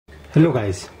Hello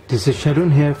guys, this is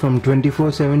Sharun here from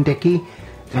 24/7 Techie,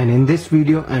 and in this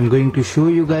video I'm going to show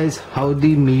you guys how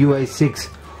the MiUi 6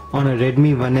 on a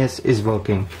Redmi 1S is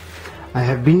working. I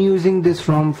have been using this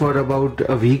ROM for about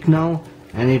a week now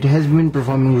and it has been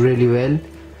performing really well.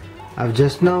 I've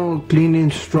just now clean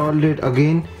installed it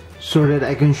again so that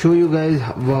I can show you guys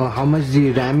how much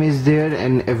the RAM is there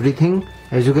and everything.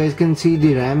 As you guys can see,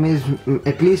 the RAM is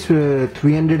at least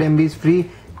 300 MB free,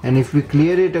 and if we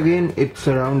clear it again it's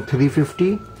around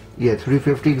 350. Yeah,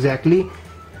 350 exactly.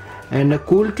 And a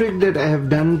cool trick that I have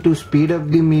done to speed up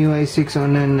the MiUi 6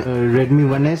 on an Redmi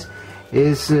 1S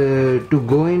is to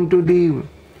go into the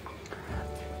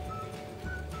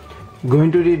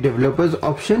developers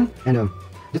option and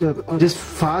just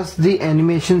fast the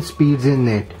animation speeds in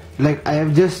it. Like I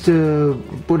have just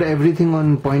put everything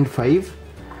on 0.5,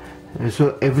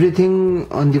 so everything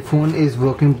on the phone is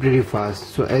working pretty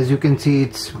fast. So as you can see,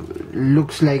 it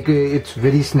looks like it's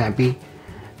very snappy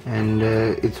and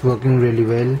it's working really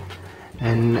well.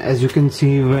 And as you can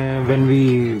see, when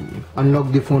we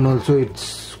unlock the phone also,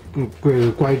 it's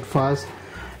quite fast,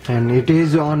 and it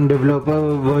is on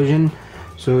developer version,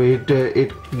 so it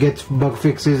gets bug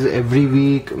fixes every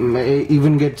week,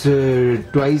 even gets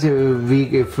twice a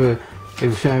week if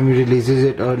Xiaomi releases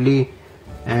it early.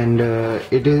 And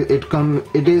it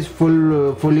is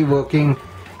fully working.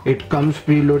 It comes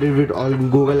preloaded with all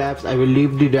Google apps. I will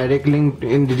leave the direct link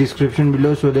in the description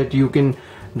below so that you can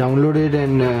download it.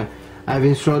 And I've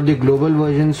installed the global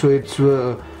version, so it's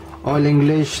all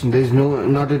English. There's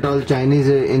not at all Chinese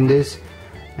in this,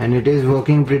 and it is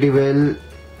working pretty well.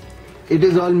 It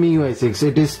is all MiUi 6.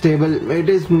 It is stable. It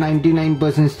is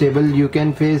 99% stable. You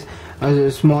can face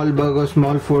a small bug or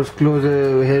small force close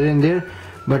here and there,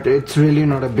 but it's really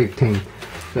not a big thing.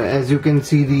 So as you can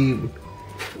see, the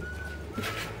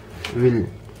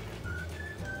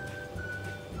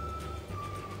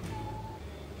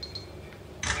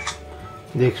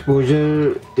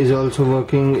exposure is also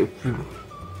working.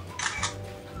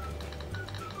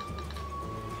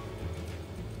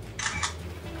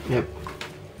 Yep,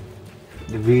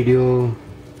 the video,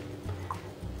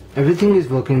 everything is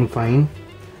working fine.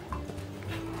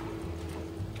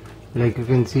 Like you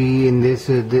can see in this,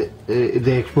 the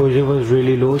exposure was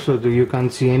really low, so you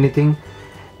can't see anything.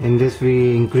 In this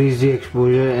we increase the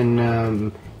exposure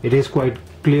and it is quite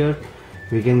clear.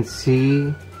 We can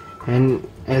see, and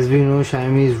as we know,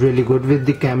 Xiaomi is really good with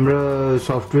the camera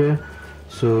software.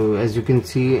 So as you can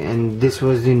see, and this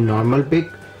was the normal pic,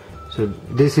 so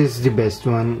this is the best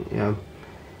one. Yeah.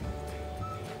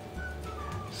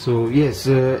 So yes,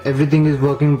 everything is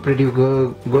working pretty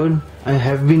good. I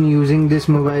have been using this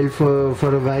mobile for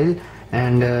a while,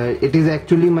 and it is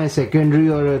actually my secondary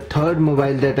or a third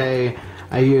mobile that I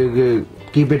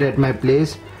keep it at my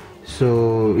place.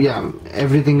 So yeah,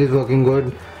 everything is working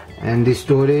good. And the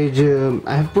storage,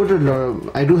 I have put a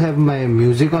lot. I do have my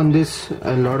music on this,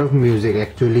 a lot of music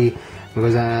actually,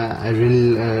 because I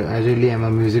really am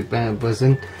a music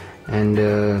person. And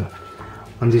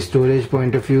on the storage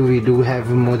point of view, we do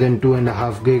have more than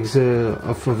 2.5 gigs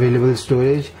of available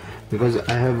storage, because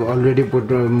I have already put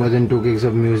more than 2 gigs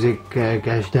of music.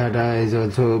 Cache data is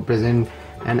also present,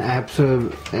 and apps.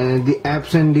 The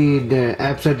apps and the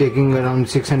apps are taking around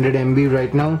 600 MB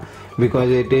right now, because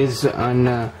it is on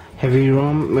heavy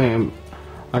ROM.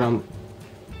 Around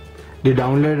the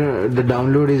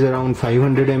download is around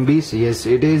 500 MB. Yes,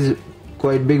 it is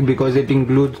quite big because it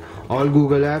includes all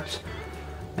Google apps.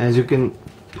 As you can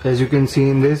see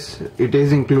in this, it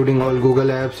is including all Google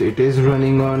apps. It is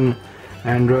running on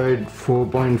Android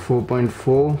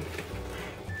 4.4.4.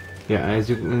 yeah, as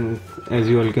you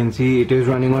all can see, it is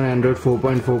running on Android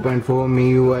 4.4.4,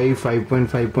 MiUi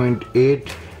 5.5.8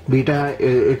 beta.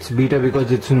 It's beta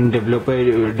because it's in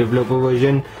developer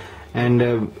version, and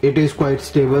it is quite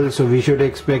stable, so we should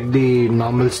expect the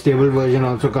normal stable version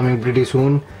also coming pretty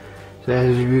soon. So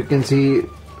as you can see,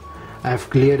 I've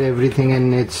cleared everything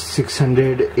and it's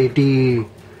 360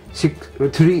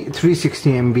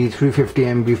 MB, 350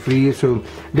 MB free, so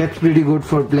that's pretty good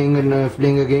for playing a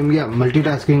game. Yeah,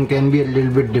 multitasking can be a little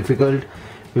bit difficult.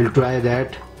 We'll try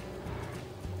that.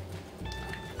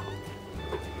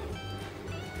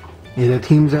 Yeah, the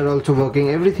themes are also working.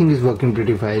 Everything is working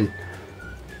pretty fine.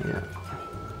 Yeah,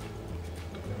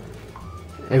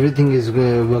 everything is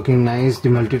working nice. The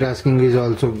multitasking is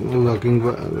also working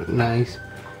nice.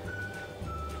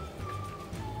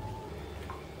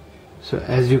 So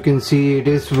as you can see, it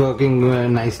is working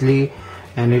nicely,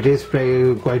 and it is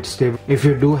quite stable. If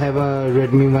you do have a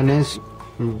Redmi 1S,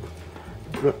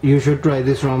 you should try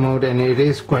this ROM out, and it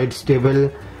is quite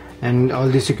stable, and all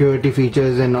the security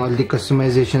features and all the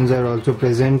customizations are also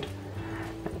present.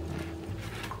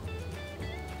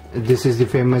 this is the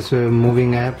famous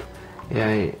moving app.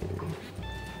 Yeah,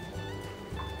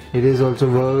 it is also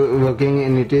working,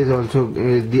 and it is also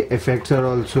the effects are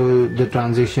also the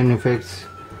transition effects,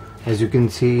 as you can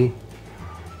see.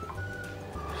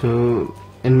 So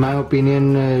in my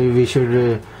opinion, we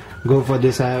should go for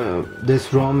this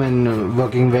ROM, and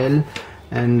working well,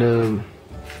 and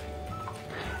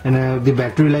the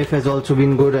battery life has also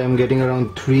been good. I am getting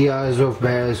around 3 hours of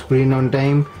screen on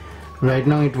time. Right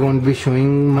now it won't be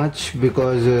showing much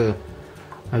because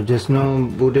I've just now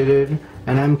booted it,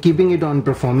 and I'm keeping it on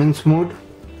performance mode,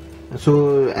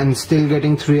 so I'm still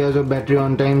getting 3 hours of battery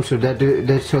on time, so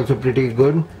that's also pretty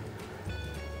good.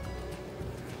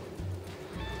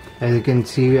 As you can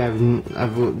see,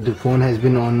 the phone has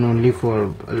been on only for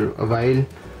a while.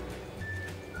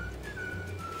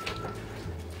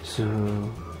 So,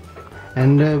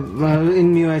 and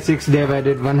in MiUi 6 they have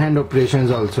added one-hand operations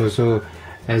also. So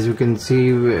as you can see,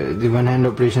 the one-hand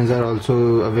operations are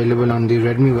also available on the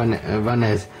Redmi One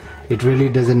S. It really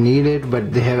doesn't need it,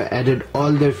 but they have added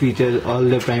all their features, all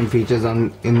the prime features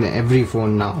in every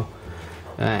phone now.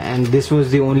 And this was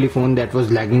the only phone that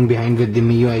was lagging behind with the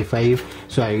MiUi 5.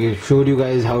 So I showed you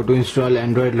guys how to install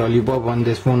Android Lollipop on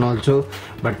this phone also,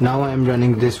 but now I am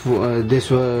running this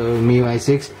MiUi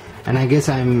 6, and I guess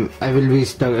I will be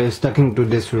sticking to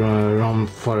this ROM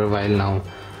for a while now,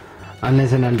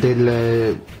 unless and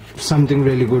until something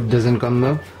really good doesn't come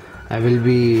up. I will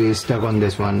be stuck on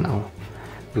this one now,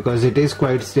 because it is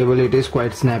quite stable, it is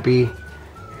quite snappy,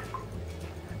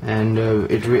 and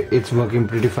it's working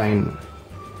pretty fine.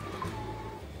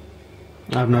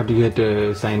 I've not yet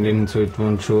signed in, so it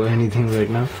won't show anything right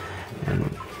now. And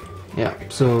yeah,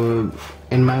 so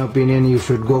in my opinion, you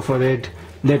should go for it.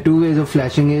 There are two ways of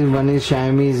flashing it. One is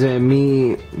Xiaomi's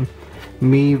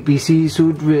Mi PC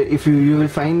suit. If you will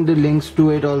find the links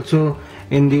to it also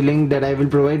in the link that I will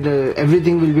provide.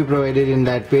 Everything will be provided in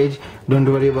that page.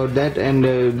 Don't worry about that. And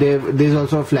there's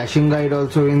also a flashing guide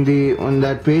also on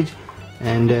that page,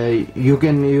 and you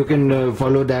can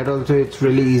follow that also. It's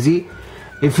really easy.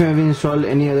 If you have installed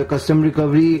any other custom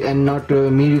recovery and not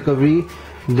Mi recovery,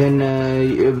 then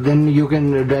you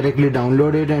can directly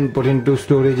download it and put into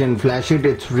storage and flash it.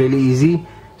 It's really easy.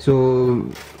 So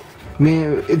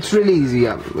it's really easy.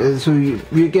 Yeah. So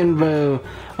you can or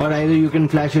either you can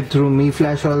flash it through Mi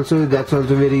Flash also. That's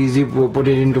also very easy. Put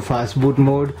it into fast boot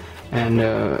mode. And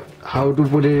how to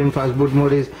put it in fast boot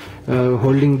mode is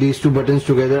holding these two buttons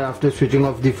together after switching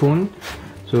off the phone.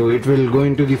 So it will go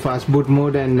into the fast boot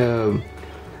mode and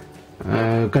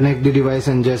connect the device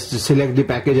and just select the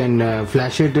package and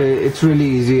flash it. It's really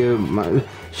easy.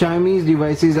 Xiaomi's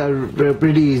devices are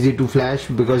pretty easy to flash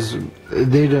because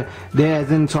they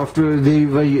as in software, they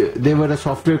were a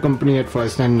software company at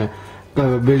first and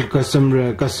built custom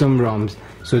ROMs.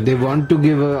 So they want to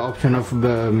give an option of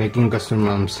making custom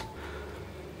ROMs.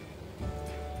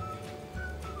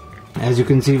 As you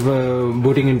can see,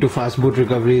 booting into fast boot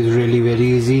recovery is really very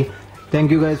easy. Thank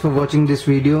you guys for watching this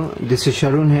video. This is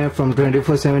Sharun here from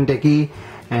 24/7 Techie,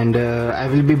 and I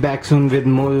will be back soon with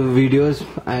more videos.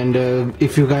 And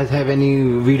if you guys have any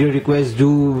video requests,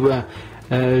 do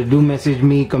message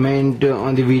me, comment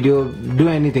on the video, do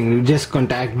anything. Just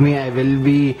contact me. I will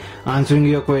be answering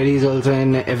your queries also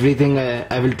and everything.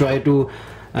 I will try to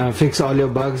fix all your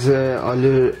bugs, all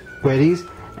your queries.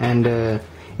 And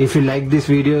if you like this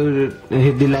video,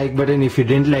 hit the like button. If you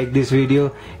didn't like this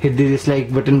video, hit the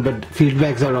dislike button. But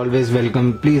feedbacks are always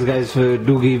welcome. Please guys,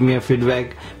 do give me a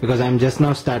feedback, because I'm just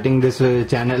now starting this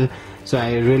channel, so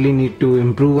I really need to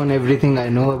improve on everything. I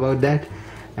know about that.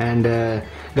 And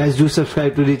guys, do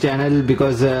subscribe to the channel,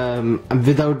 because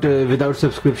without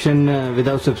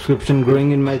subscription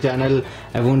growing in my channel,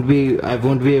 I won't be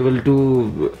able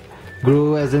to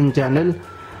grow as a channel.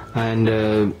 And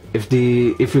if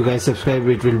you guys subscribe,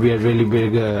 it will be a really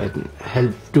big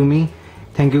help to me.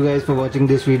 Thank you guys for watching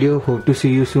this video. Hope to see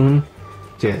you soon.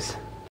 Cheers.